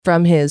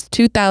From his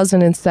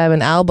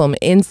 2007 album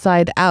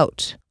Inside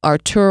Out,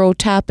 Arturo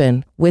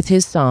Tappan with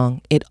his song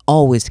It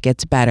Always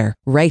Gets Better,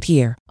 right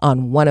here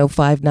on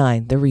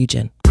 105.9 The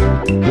Region.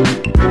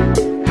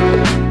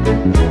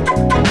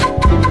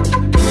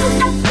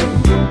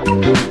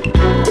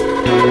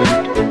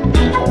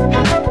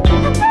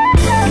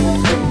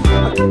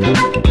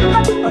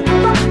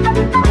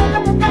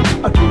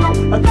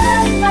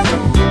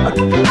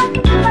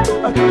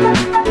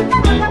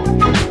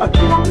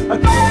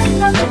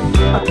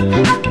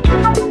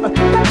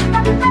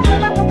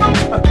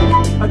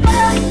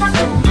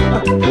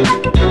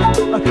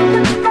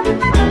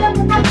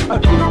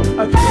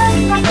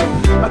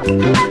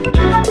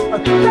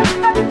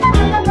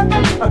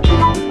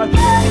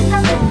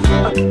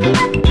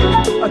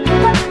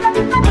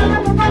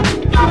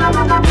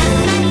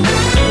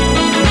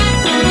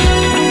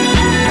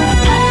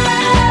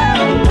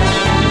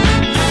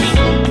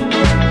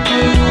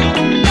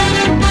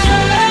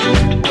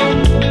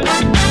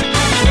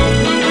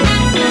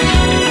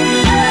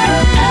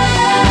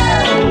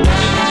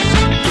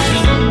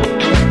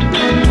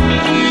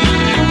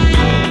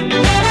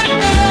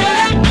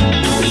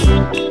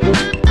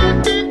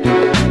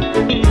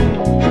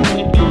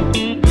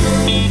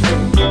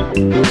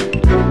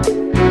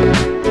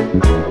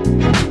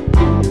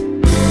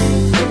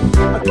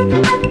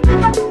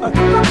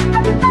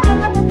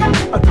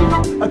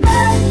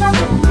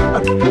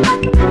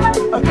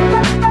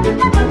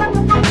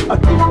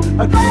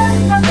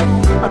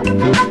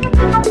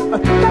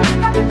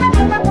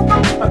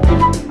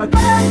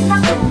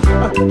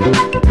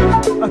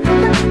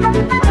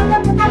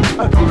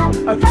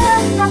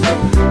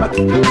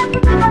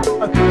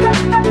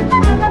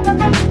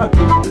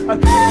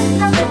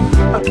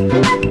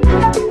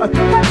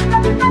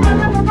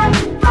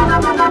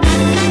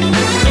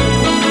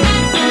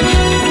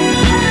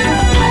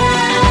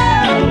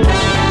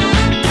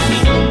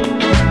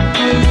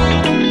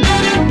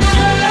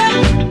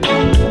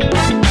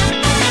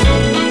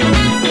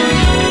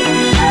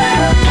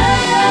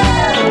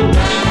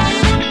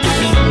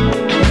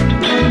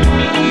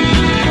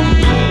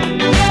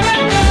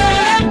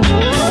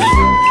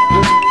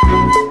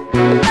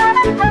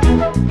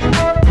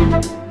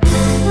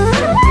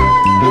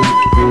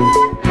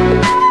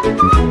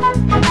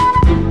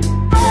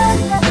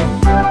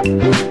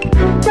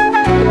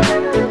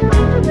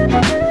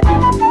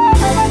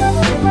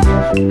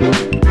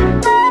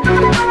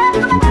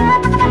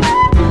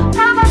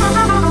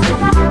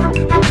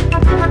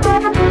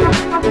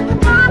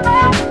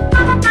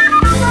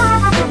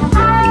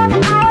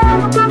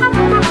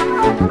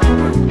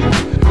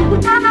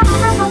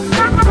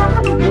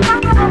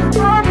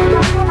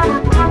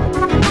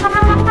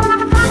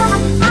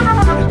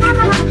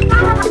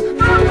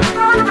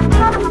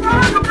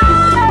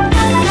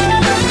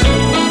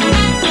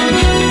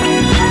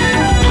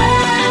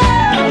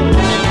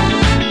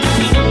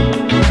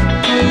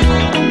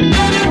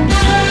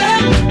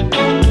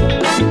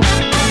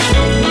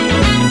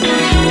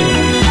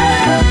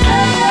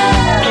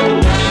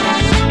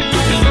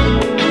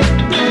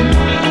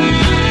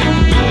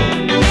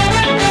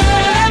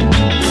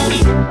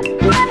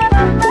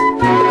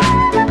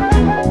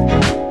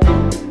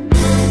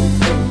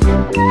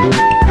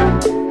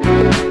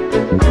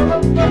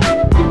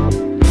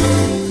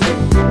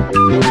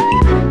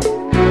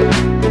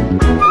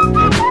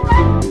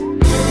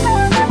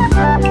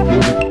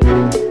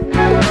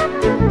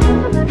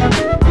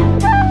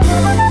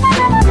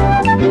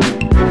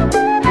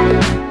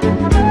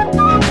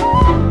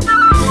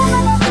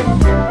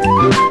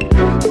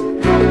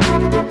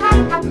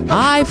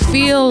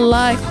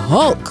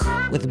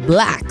 With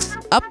Blacks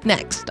up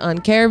next on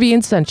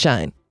Caribbean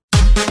Sunshine.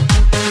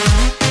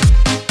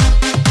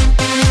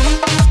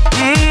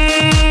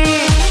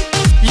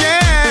 Yeah.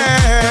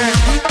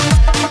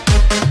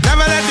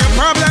 Never let your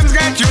problems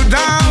get you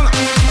down.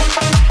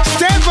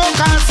 Stay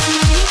focused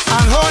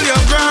and hold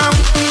your ground.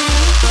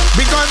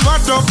 Because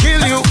what will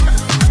kill you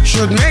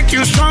should make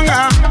you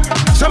stronger.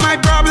 So my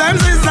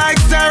problems is like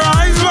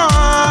steroids, boy.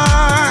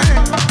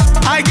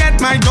 I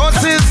get my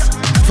doses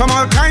from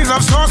all kinds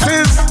of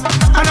sources,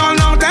 and all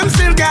know them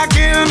still can't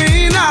kill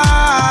me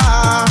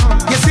now.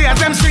 You see as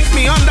them sink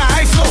me under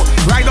ice flow,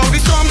 ride out the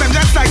storm them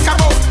just like a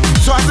boat.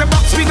 So as the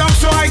box me down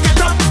so I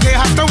get up, they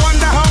have to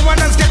wonder how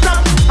others get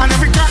up. And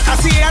every crack I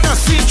see I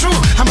just see through,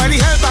 and by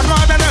the help of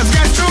God others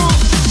get through.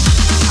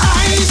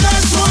 I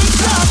just won't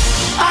stop,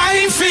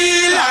 I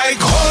feel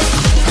like hope.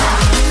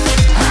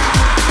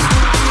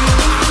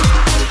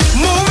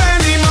 Move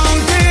any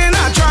mountain,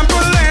 I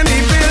trample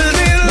any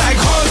building like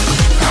hope.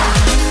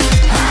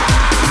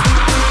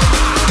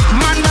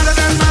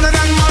 Better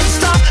than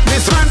monster,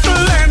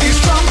 dismantle any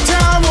strong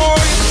tower, boy.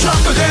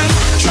 Trample them,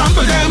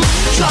 trample them,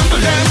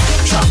 trample them,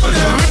 trample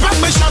them. Rip up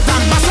my shot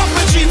and bust up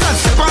my jeans and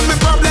step on my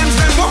problems.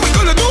 Then what we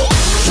gonna do?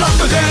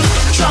 Trample them,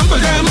 trample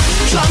them,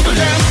 trample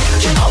them.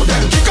 Kick out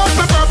them, kick out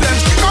my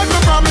problems, kick out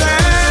my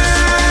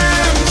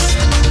problems.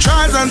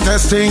 Trials and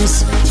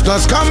testings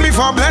does come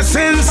before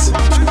blessings,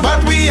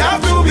 but we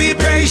have to be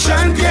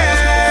patient,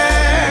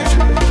 yeah.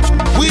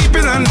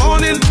 Weeping and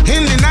mourning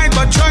in the night,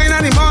 but joy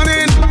in the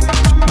morning.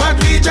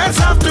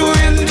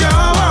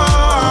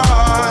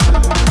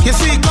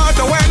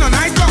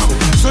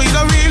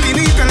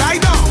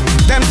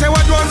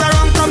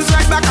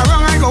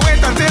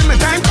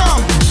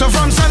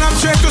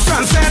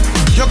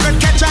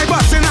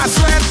 busting a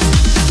sweat.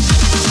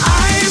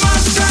 I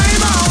must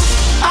climb out.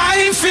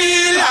 I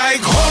feel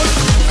like Hulk.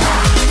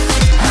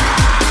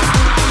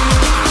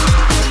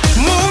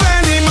 Move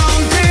any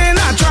mountain,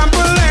 I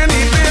trample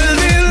any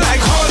building like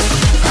Hulk.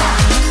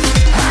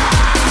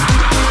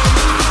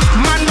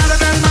 Man better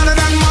than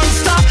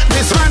monster.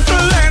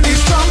 Dismantle any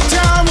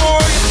structure,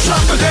 boy.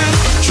 Trample them,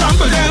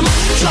 trample them,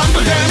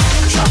 trample them,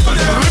 trample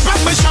them. Rip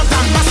up my shot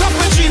and bust up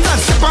my jeans and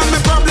step on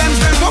my problems.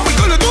 Then what we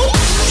gonna do?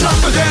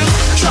 Trample them,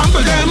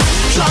 trample them,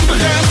 trample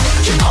them.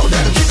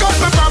 Kick out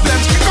my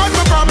problems, kick out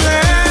my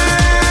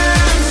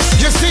problems.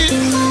 You see,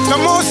 the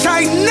Most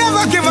High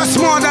never give us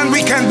more than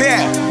we can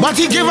bear, but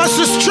He give us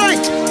the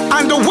strength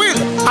and the will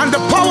and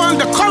the power and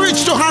the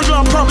courage to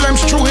handle our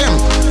problems through Him.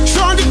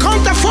 So on the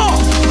count of 4,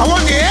 I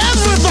want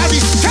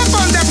everybody step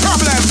on their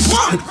problems.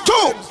 1,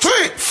 2,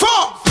 3, 4.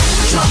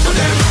 Trample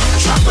them,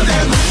 trample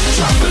them,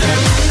 trample them,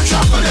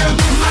 trample them.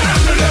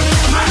 Manhandle them,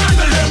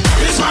 manhandle them.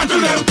 Dismantle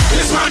them,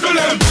 dismantle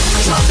them.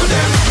 Trample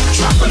them,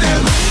 trample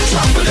them,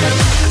 trample them.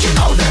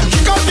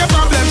 Kick out your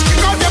problems,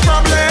 kick out your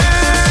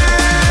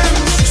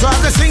problems. So as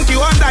they sink you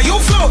under, you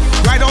float.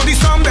 Ride on the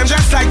storm, them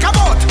just like a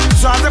boat.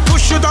 So as they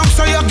push you down,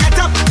 so you get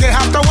up. They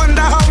have to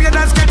wonder how you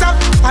just get up.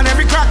 And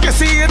every crack you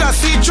see, you just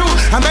see through.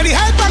 And by the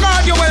help of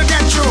God, you will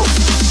get through.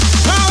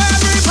 Now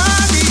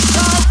everybody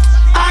stop.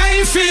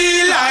 I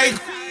feel like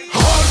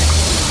Hulk.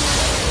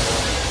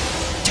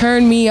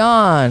 Turn Me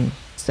On,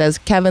 says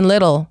Kevin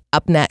Little,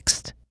 up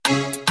next.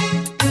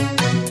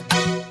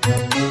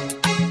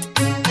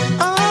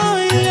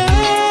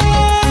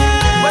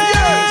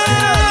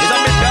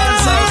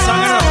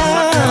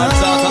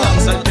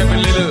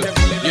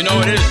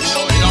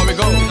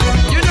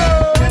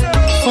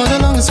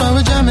 So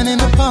we're jamming in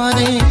the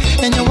party,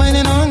 and you're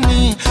whining on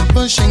me,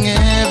 pushing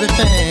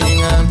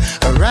everything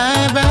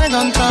right back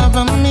on top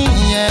of me,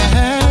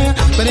 yeah.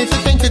 But if you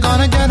think you're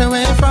gonna get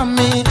away from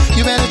me,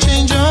 you better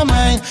change your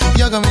mind.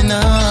 You're going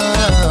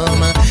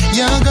home.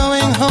 You're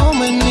going home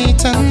with me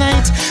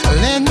tonight.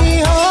 Let me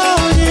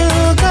hold you,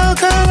 go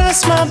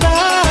caress my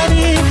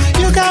body.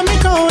 You got me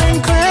going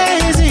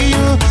crazy.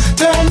 You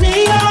turn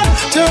me on,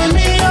 turn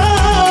me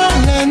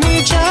on. Let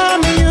me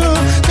charm you,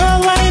 go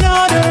right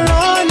on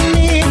around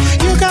me.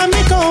 You got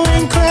me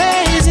going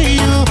crazy.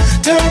 You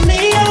turn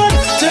me on,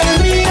 turn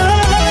me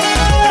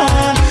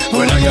on.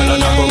 When I get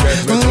on, I go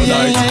get me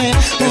tonight.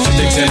 If she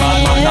thinks a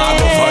man, I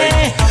go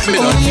fight. Me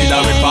don't kill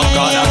her with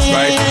popcorn and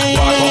Sprite.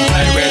 Walk on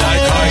play with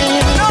like kite.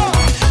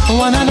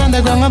 One and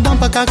underground, a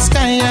bumper cock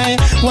sky high,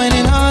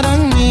 whining hard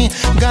on me,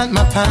 got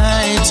my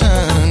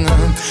python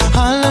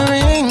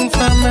hollering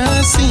for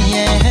mercy,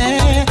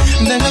 yeah.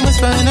 Then I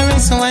whisper in her ear,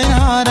 so whine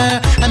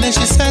harder. And then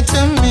she said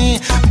to me,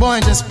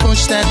 boy, just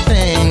push that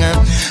thing,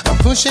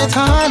 push it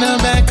harder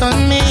back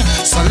on me.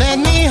 So let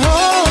me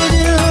hold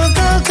you,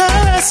 go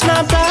caress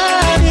my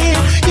body.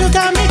 You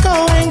got me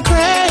going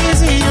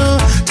crazy. You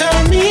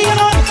turn me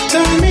on,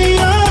 turn me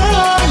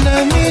on.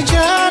 Let me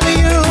drive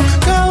you,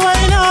 go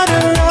whine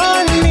harder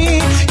on me.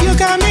 You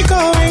got me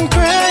going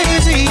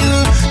crazy.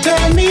 You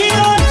turn me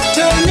on,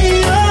 turn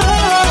me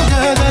on.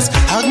 Girl, just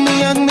hug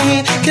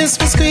me, kiss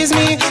me, squeeze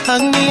me.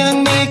 Hug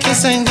me,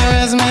 kiss and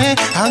caress me.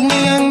 Hug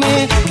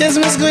me, kiss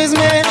me, squeeze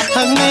me.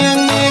 Hug me,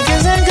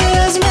 kiss and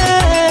caress me.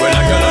 When I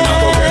get on, I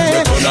go get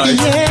me tonight.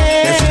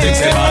 Yeah. If she thinks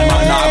a man, I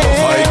go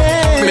fight.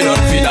 Me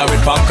don't feed her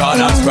with popcorn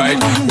and Sprite.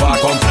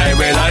 Walk on play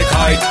with like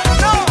kite.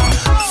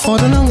 For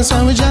the longest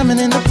while we're jamming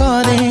in the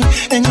party,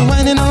 and you're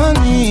whining on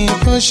me,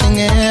 pushing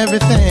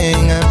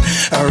everything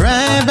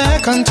right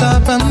back on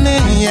top of me,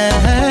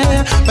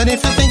 yeah. But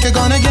if you think you're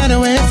gonna get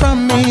away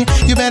from me,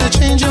 you better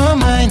change your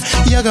mind.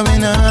 You're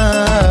going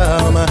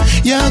home.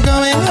 You're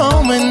going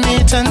home with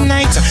me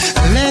tonight.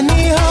 Let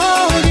me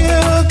hold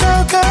you,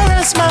 go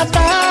caress my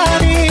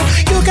body.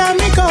 You got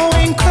me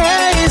going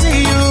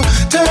crazy. You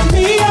turn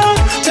me on,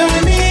 turn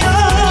me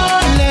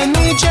on. Let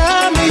me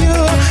jam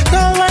you,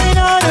 go right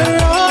on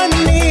around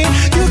me.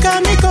 You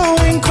got me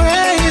going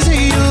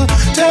crazy. You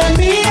turn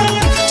me on,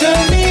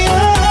 turn me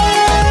on.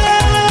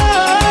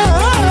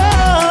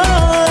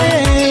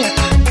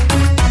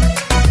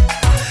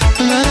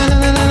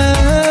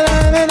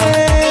 Yeah.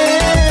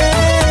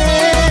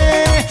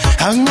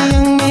 Hug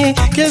me,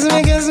 kiss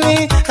me,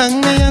 hug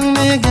me,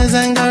 kiss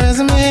and caress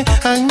me.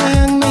 Hug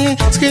me,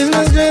 squeeze me,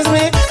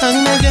 hug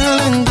me, girl,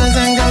 and kiss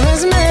and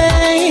caress me.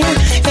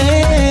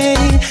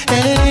 Hey,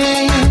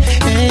 hey,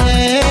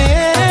 hey,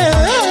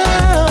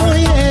 oh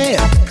yeah.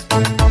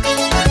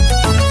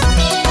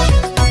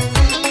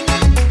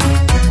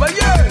 Well,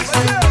 yes,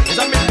 it's a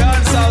big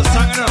dancehall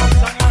song, you know.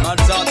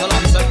 Man's out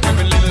alongside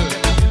Kevin Little.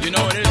 You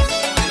know what it is.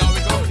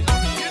 You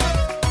know.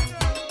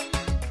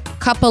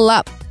 Couple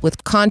Up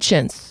with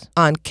Conscience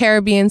on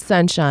Caribbean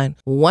Sunshine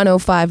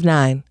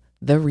 105.9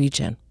 The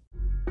Region.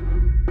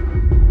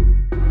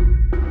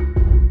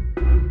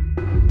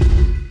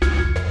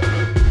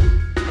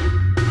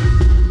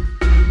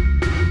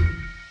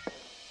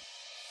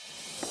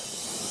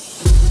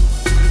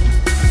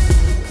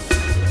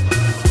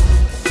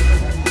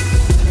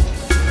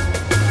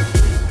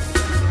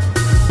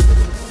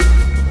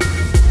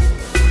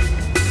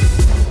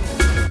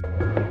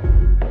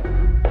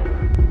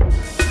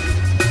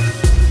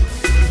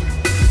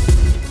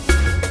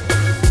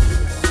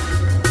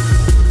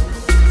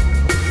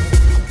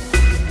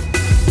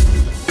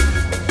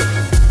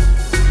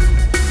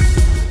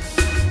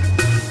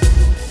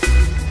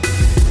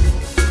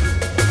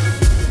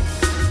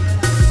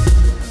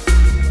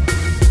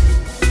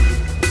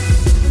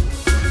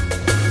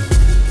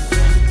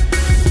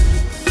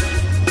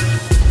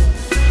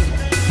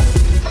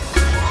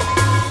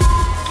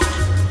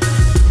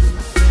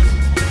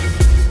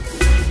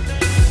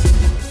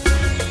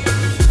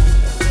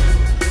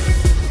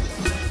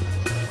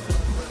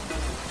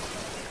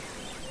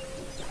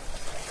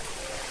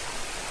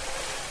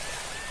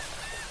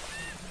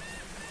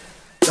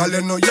 Girl,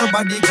 you know your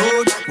body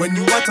good. When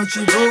you want to touch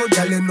the road,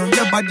 girl, you know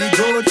your body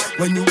good.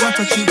 When you want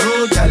to touch the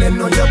road, girl, you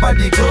know your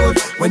body good.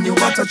 When you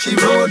want to touch the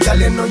road, girl,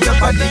 you know your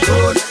body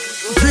good.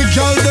 Big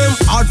girl them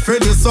hot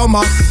for the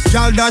summer.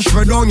 Girl dash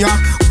for down ya.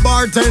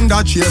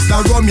 Bartender chase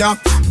the rum ya.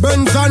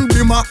 Benz and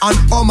Beamer and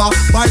Hummer.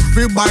 Bike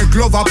free bike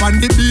glove up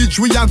on the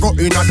beach. We a go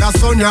in at the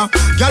sun ya.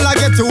 Girl I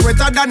get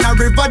wetter than a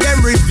river.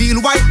 Them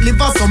reveal white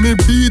liver. So me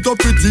beat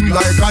up it in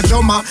like a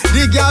drummer.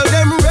 The girl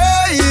them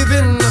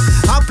raving.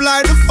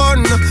 Apply the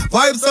fun.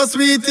 Vibe so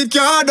sweet it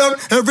can't done.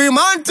 Every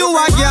man to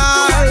a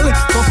girl.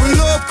 Couple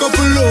up,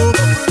 couple up.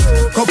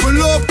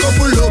 Couple up,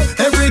 couple up.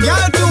 Every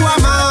girl to a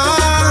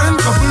man.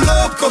 Couple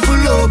up, couple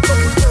up.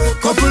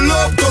 Couple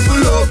up,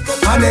 couple up.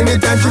 And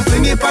anytime she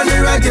fling it on the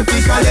right, if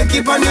you call it,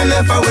 keep on the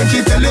left. And when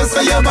she tell you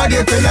say your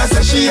body, tell her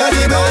say she a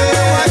the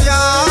best.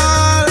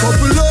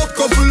 Couple up,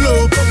 couple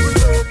up.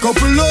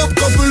 Couple up,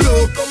 couple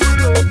up.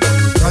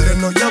 Girl, you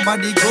know your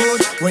body good.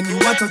 When you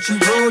want to touch the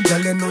road,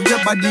 girl, you know your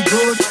body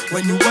good.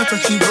 When you want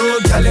to touch the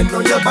road, girl, you know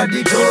your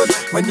body good.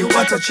 When you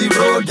want to touch the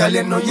road, girl,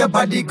 you know your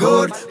body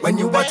good. When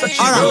you want to touch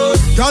the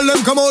road. Girl, them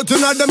come out, you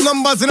know them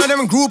numbers, you know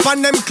them group and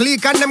them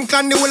clique and them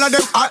clan, the whole of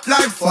them hot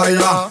like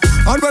fire.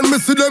 And when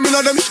me see them, you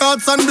know them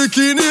shorts and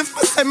bikini, if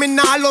me say me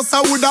nah lost,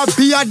 I woulda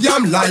be a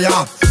damn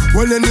liar.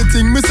 Well,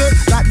 anything me say,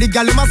 like the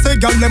gal, them a say,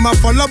 gal, them a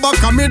follow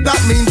back on me, that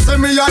means say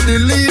me a the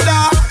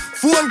leader.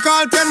 Phone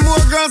call, 10 more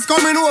girls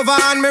coming over,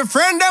 and my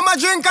friend them a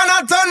drink and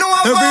a turn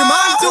over. Every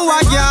man to a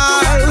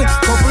girl.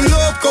 Couple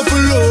up,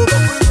 couple up.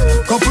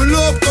 Couple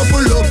up,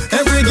 couple up.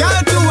 Every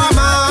girl to a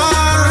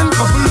man.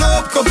 Couple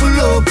up, couple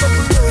up.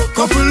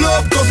 Couple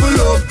up, couple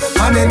up.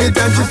 And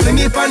anytime she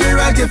fling it on the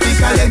right, if you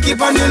call it,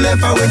 keep on the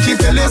left. And when she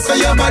tell you say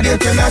your body,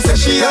 tell her say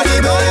she a the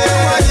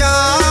best.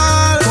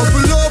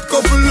 Couple up,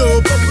 couple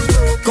up.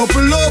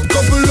 Couple up,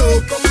 couple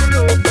up.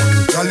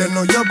 Girl, you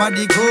know your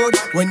body good.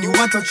 When you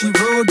want to touch the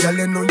road, girl,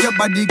 you know your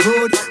body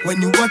good.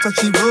 When you want to touch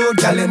the road,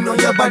 girl, you know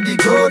your body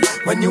good.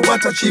 When you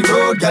want to touch the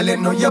road, girl, you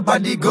know your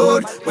body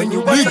good. When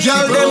you want to touch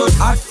the road,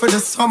 hot for the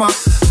summer.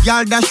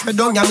 Girl, dash me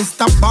down, ya,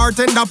 Mr.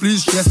 Bartender,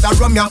 please chase that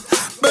rum, ya.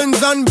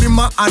 Benz and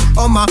Beamer and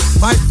Hummer.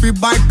 Bike free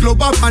bike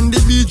club up on the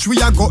beach. We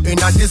are going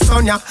at the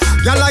sun, ya.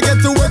 Girl, I get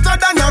to wetter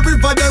than a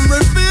river. Them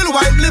reveal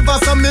white liver.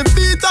 So me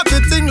beat up the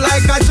thing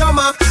like a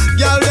drummer.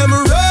 Girl, them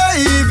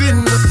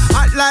raving.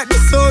 Hot like the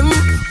sun.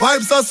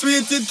 Vibes so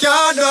sweet it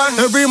can't done.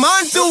 Every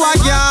man to a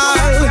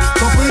girl.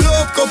 Couple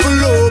up,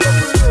 couple up.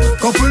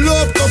 Couple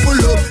up,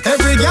 couple up.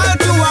 Every girl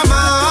to a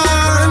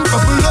man.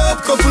 Couple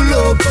up, couple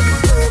up.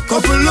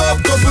 Couple up,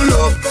 couple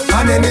up.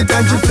 And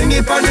anytime she fling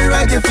it on the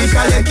right, if you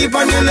call it, keep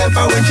on the left.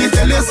 And when she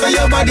tell you say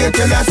your body,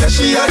 tell her say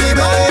she a the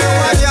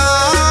best.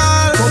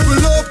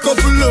 Couple up,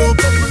 couple up.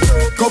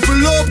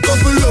 Couple up,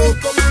 couple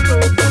up.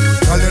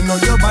 Girl, you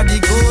know your body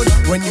good.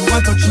 When you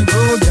want to touch the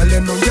road, girl, you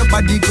know your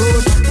body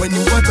good. When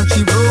you want to touch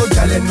the road,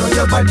 girl, you know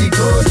your body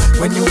good.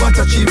 When you want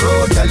to touch the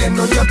road, girl, you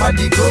know your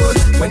body good.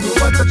 When you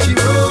want to touch the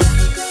road.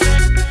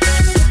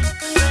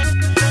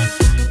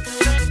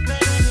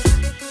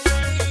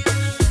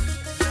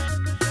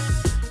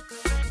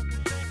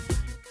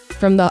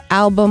 From the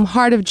album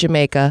Heart of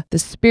Jamaica, The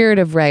Spirit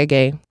of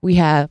Reggae, we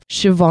have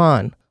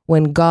Siobhan,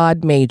 When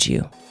God Made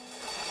You.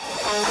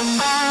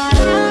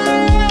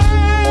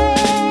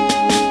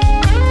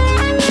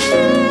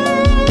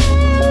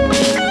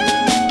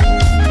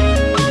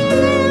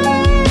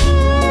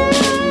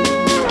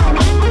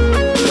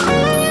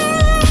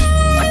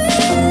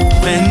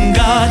 When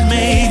God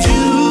made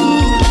you,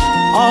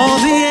 all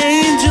the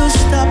angels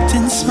stopped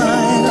and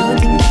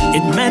smiled.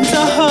 It meant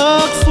a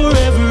hug for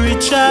every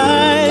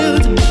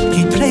child.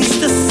 He placed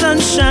the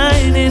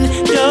sunshine in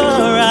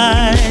your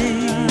eyes.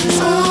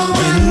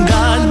 When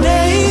God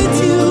made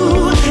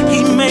you,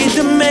 He made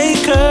the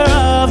maker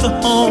of the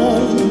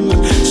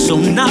home. So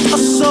not a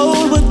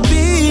soul would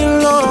be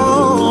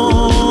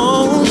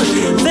alone.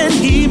 Then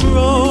He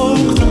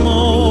broke the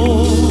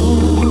mold.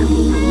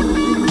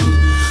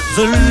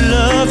 The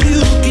love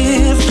you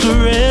give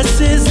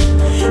caresses.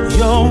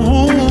 Your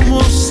womb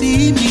will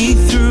see me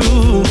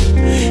through.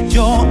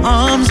 Your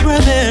arms were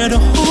there to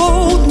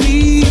hold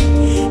me.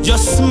 Your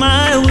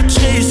smile would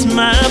chase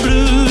my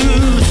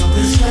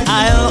blues.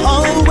 I'll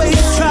always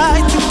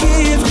try to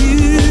give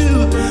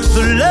you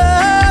the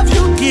love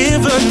you've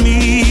given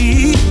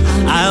me.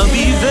 I'll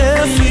be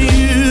there for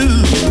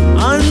you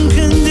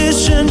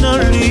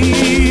unconditionally.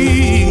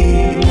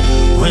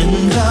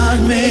 When God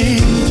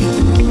made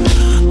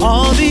you,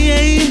 all the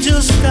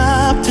angels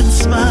stopped and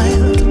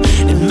smiled.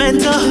 It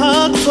meant a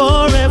hug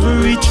for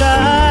every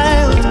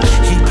child.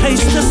 He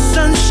placed the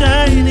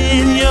sunshine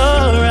in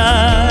your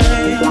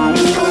eyes.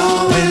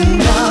 When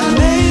God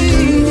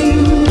made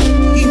you,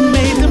 He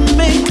made the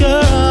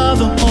maker of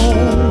the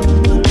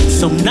home.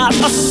 So not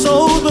a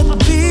soul would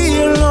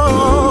be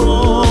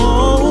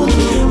alone.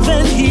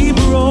 Then He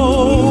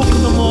broke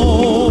the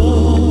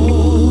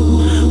mold.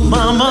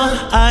 Mama,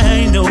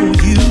 I know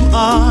you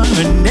are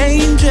an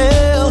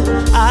angel.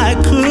 I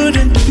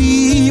couldn't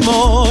be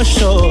more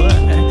sure.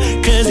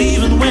 'Cause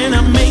even when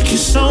I make you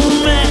so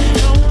mad,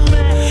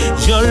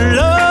 your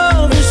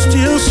love is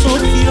still so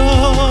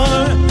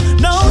pure.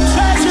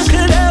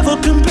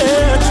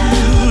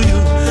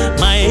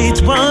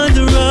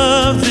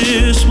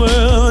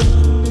 world.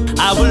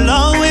 I will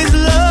always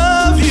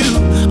love you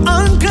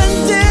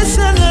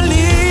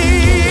unconditionally.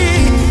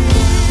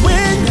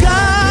 When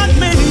God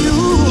made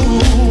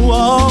you,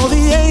 all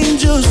the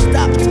angels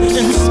stopped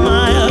and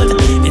smiled.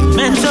 It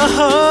meant a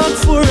hug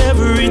for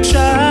every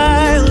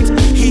child.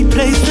 He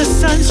placed the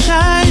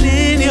sunshine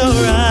in your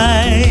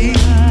eyes.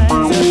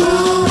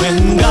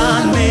 When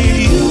God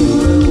made you,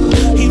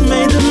 He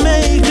made the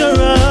maker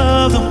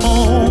of the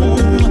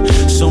home.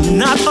 So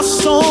not a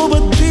soul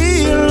but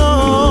be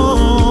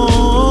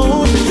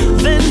alone.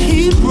 Then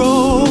He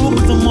broke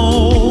the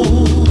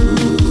mold.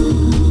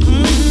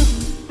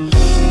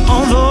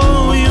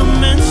 Although you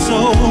meant so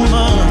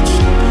much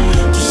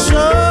to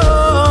so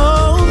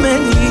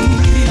many,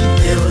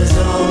 there was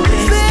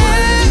always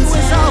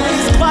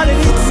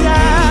quality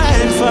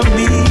time for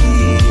me.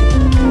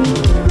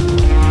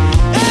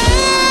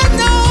 And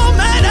no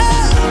matter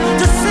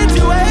the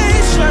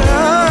situation,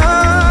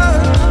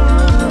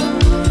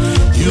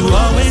 you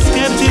always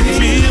kept it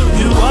real.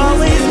 You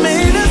always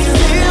made us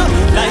feel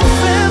like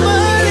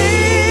family.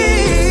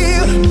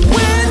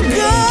 When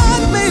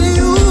God made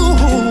you,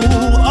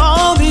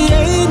 all the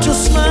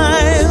angels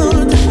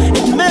smiled.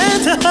 It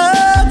meant a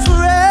hug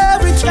for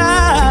every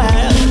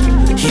child.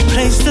 He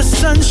placed the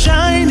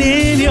sunshine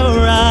in your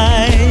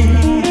eyes.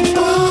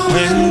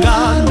 When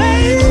God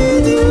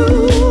made you,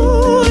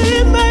 He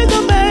made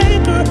the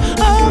maker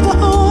of the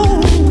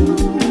home.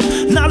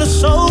 Not a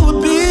soul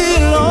would be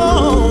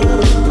alone.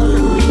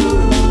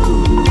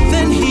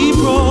 Then He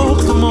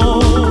broke the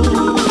mold.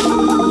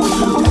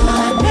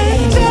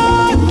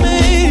 God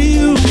made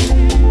you.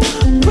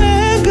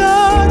 When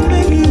God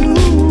made you.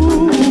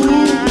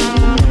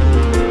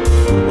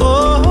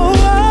 Oh,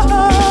 oh, oh,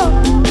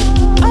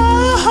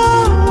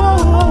 oh,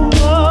 oh,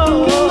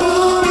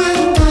 oh.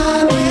 When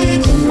God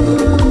made you.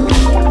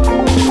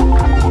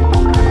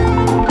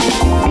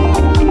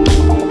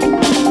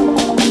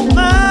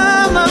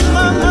 Mama,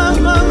 mama,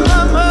 mama,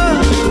 mama.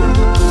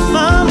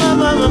 Mama,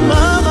 mama,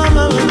 mama,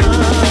 mama,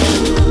 mama.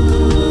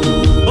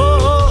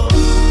 Oh,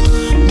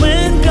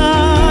 when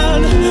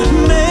God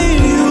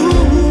made you.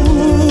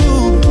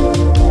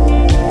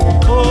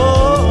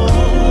 Oh,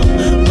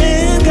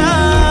 when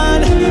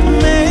God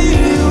made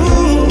you.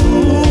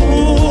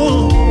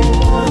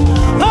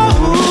 Oh,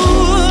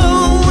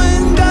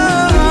 when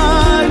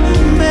God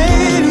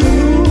made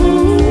you.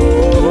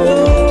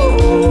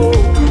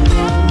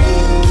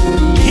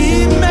 He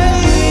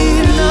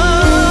made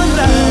none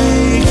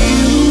like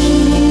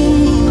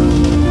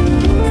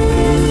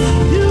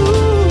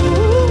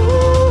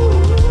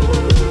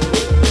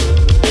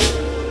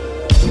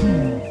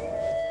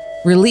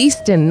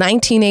Released in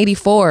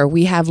 1984,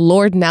 we have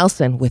Lord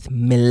Nelson with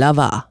Me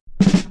Lover.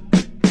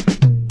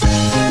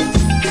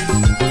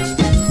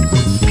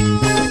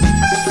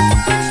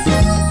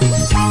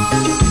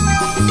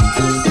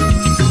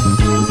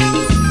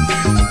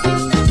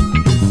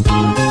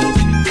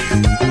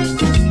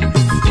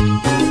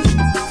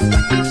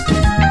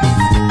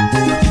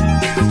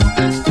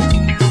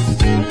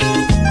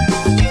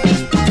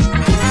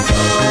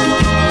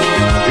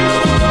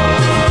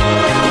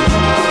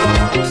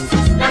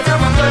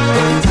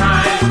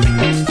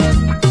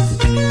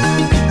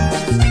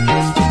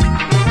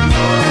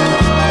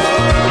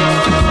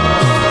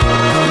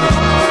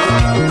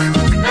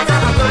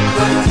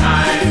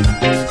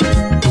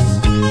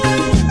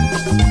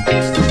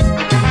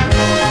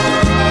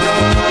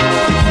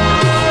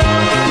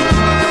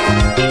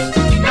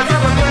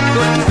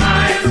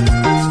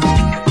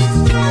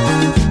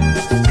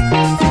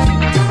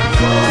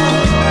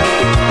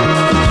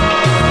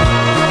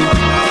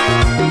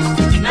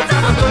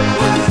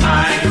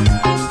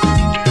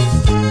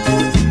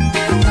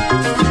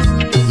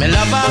 Me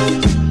lover,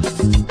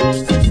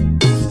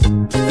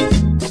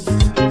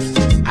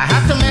 I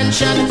have to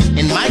mention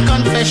in my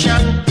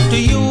confession to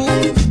you,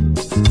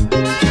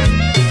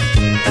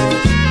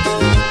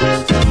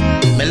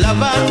 me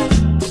lover,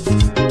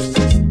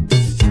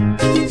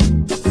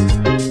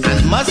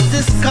 and must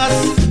discuss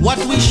what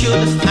we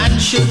should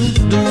and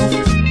shouldn't do.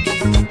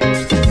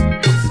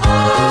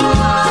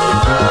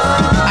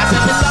 I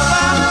said, me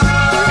lover,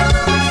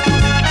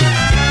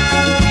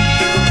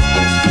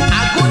 a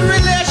good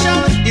relation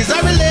is a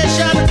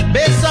relation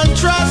based on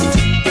trust.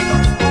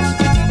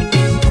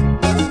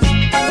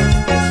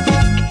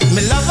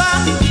 Me lover,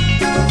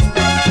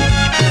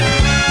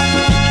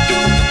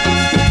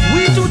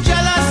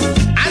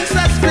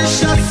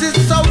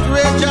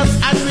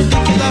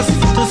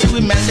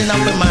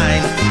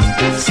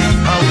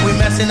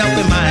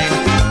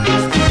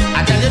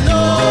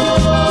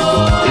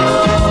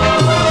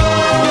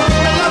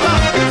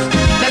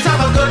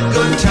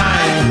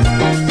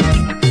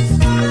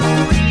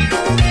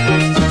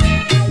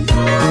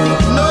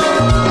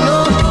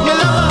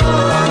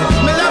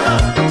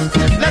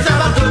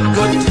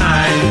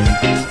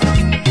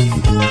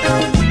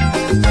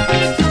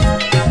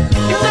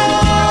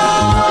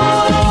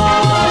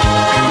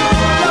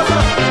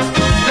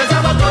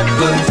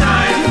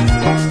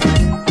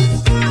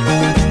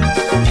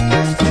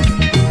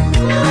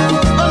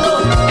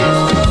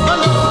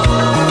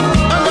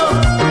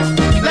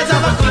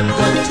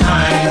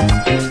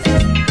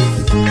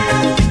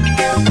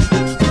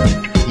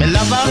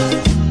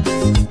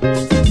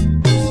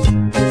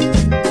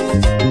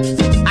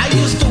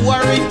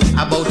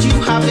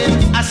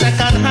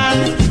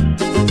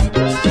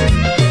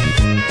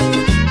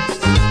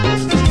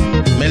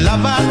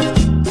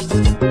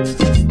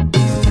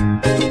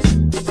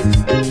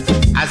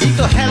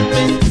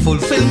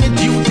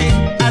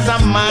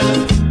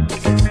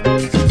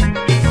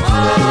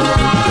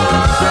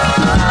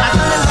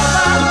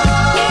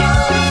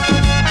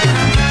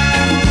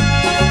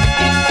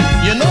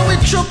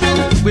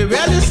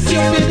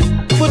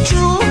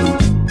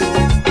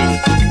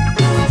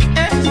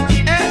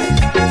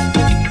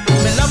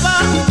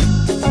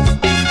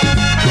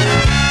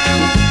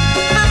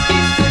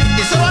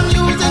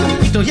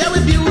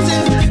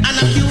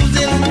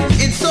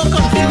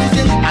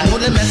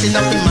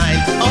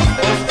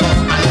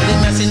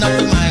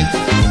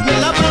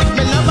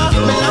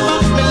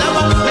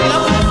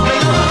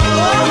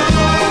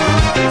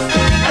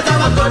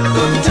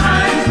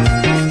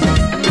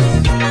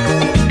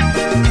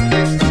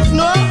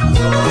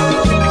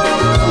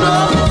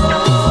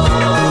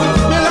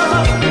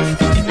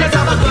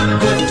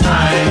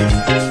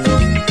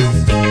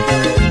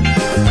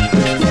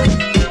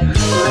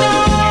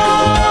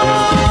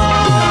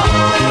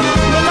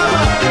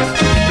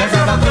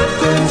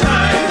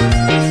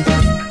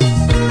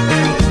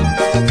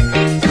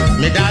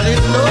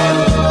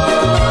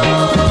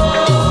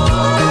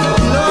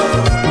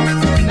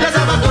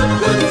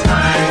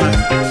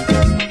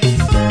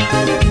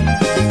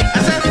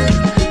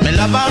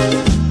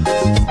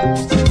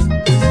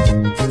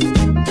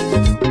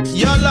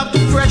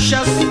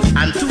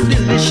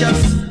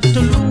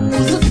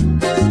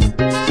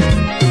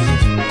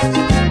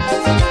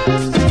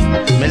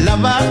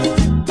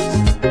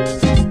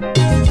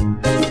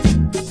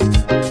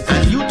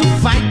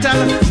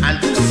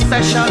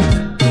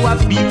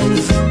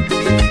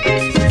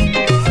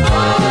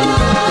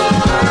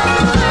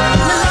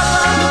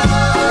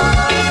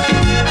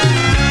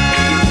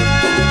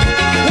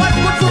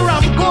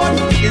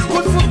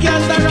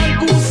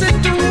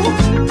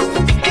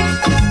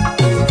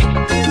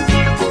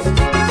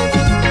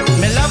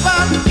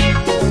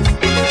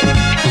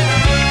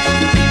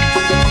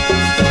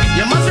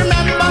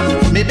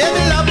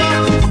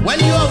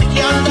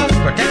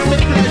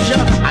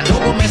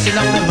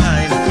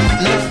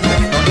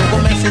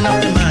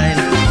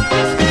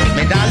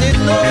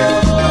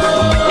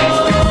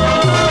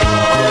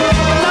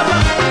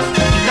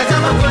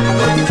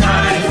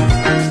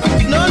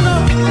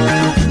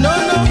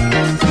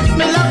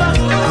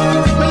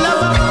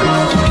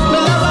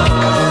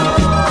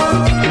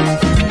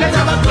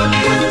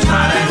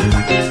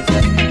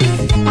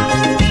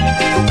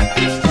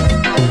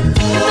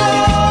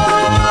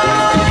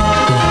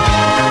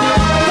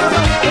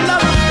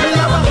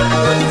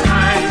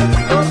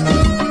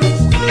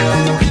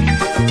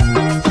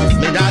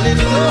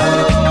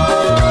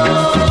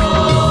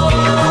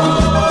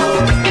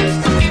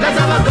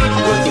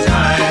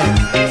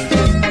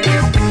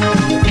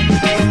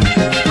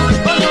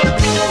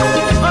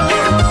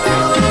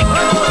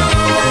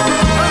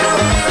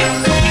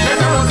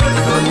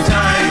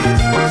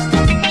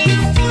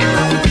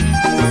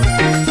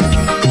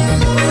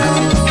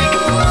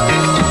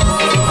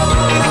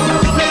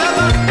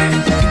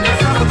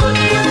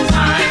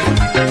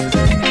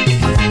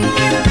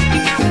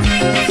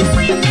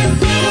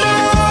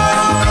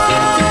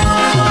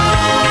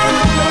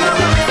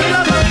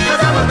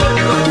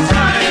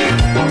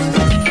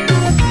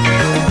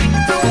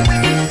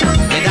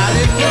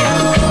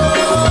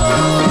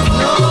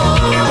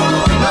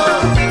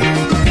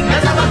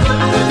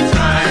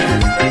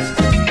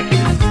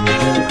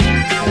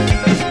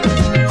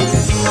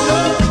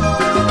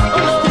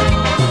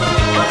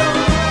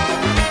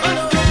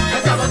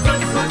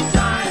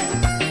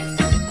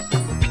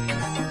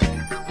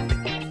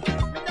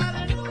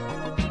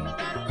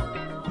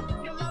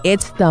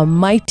 It's the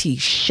mighty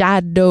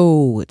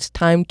Shadow. It's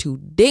time to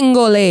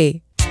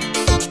dingole.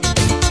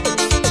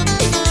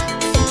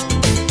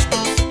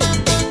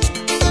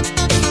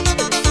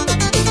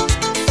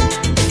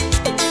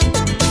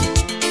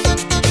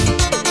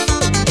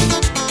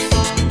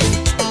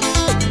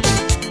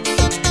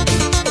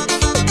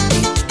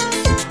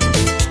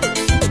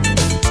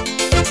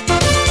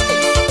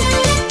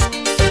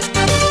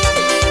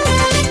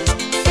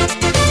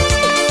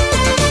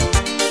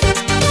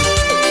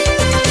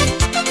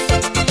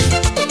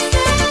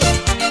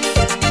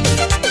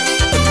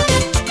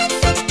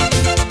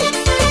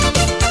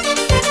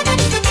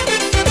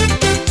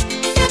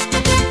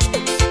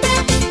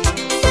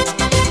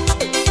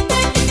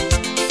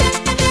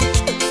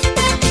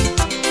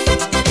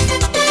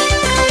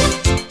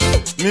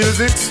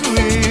 Music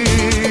sweet,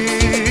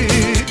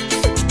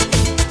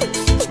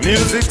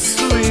 music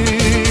sweet.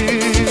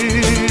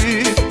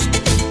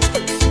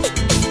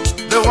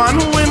 The one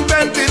who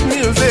invented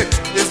music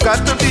has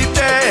got to be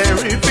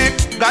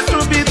terrific. Got to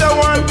be the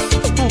one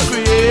who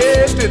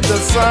created the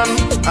sun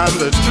and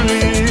the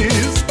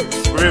trees,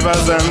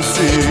 rivers and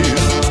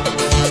seas.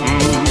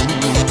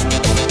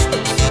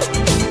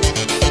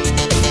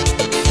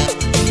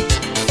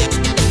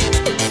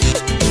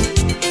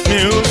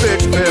 Music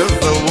fills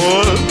the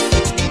world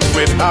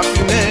with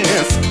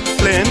happiness,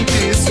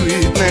 plenty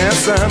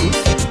sweetness and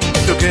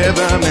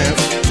togetherness.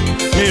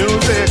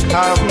 Music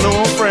have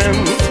no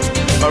friends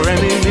or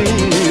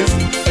enemies.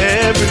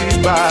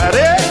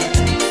 Everybody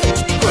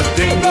could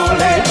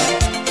dingole,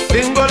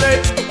 dingole,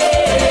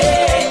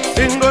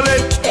 dingole,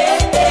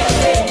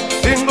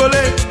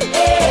 dingole,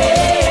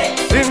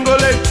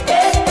 dingole.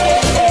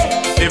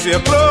 If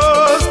your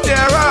clothes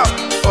tear up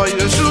or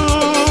your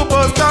shoe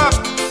bust up,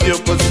 you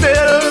could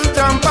still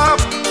jump up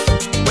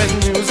when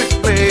music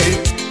plays.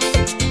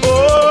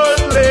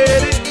 Old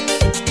lady,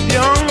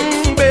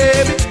 young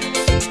baby,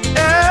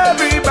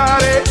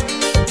 everybody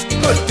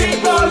could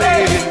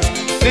dingole,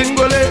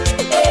 dingole,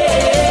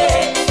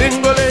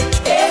 dingole,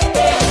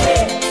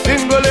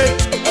 dingole,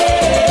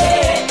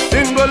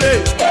 dingole.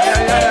 Yeah,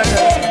 yeah, yeah,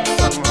 yeah.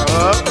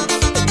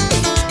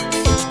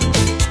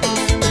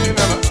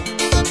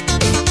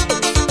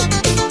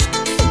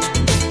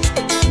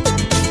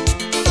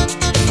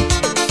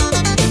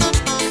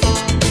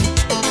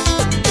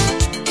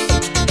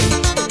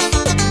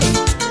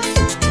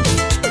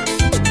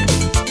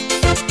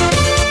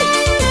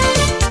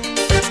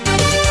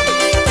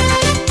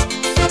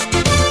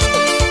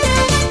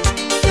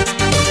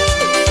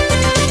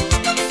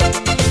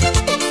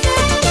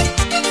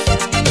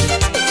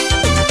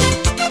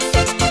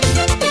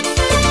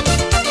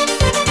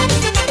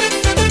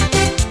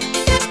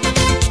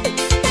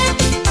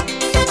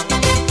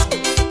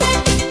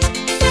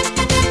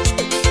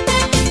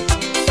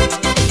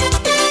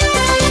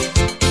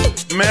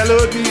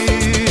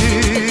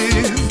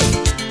 Melodies,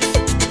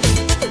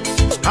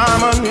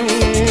 harmonies,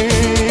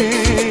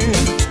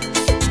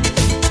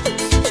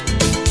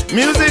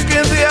 music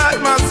in the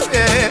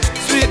atmosphere,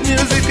 sweet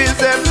music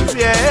is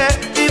everywhere,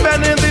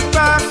 even in the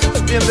park,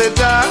 in the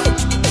dark,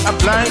 a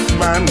blind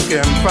man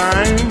can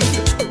find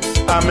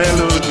a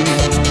melody.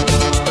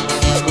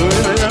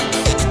 Oh, yeah.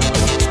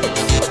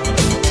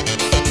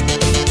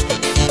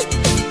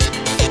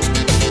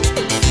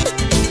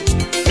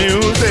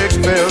 Music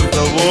fills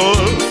the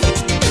world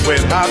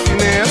with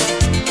happiness,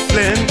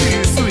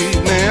 plenty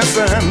sweetness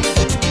and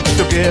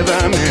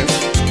togetherness.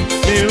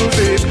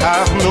 Music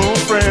have no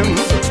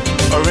friends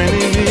or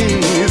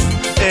enemies.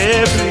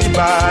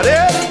 Everybody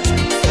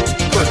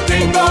could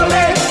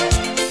dingole,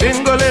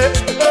 dingole,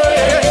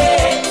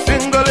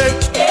 dingole,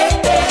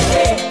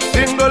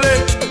 dingole,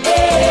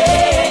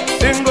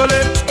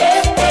 dingole.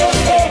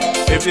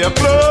 If your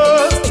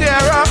clothes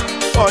tear up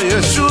or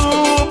your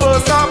shoe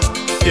bust up,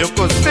 you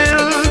could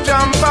still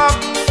jump up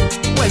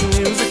when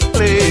music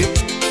plays.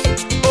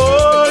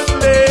 Old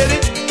lady,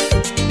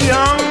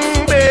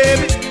 young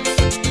baby,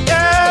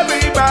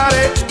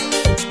 everybody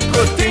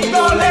could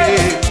dingole,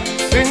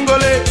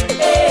 dingole,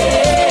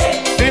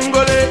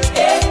 dingole,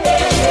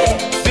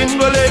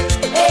 dingole,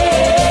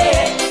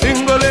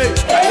 dingole.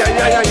 Ay, ay,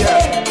 ay, ay,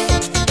 ay.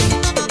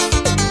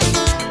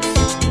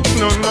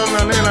 No, no, no,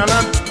 no, no, no.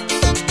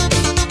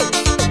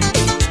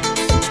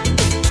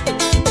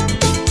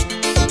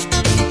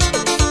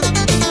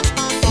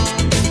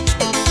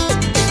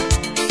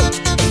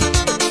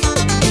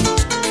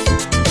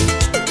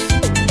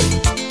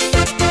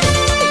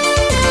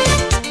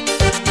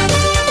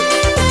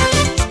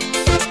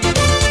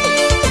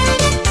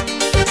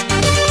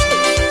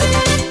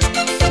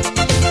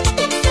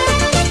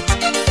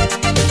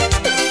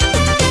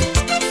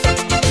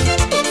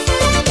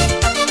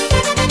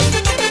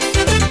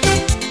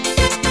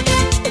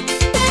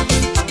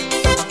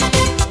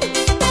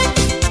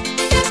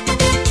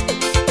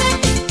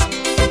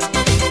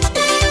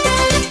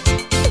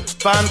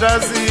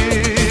 Fantasy,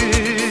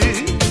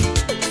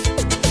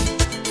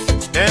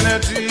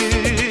 energy.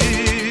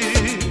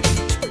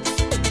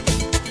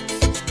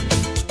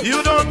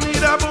 You don't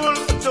need a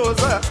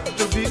bulldozer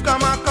to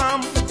become a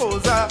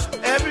composer.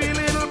 Every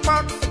little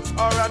part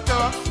or a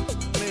talk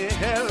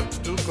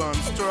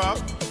someone struck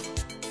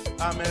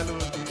a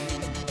melody.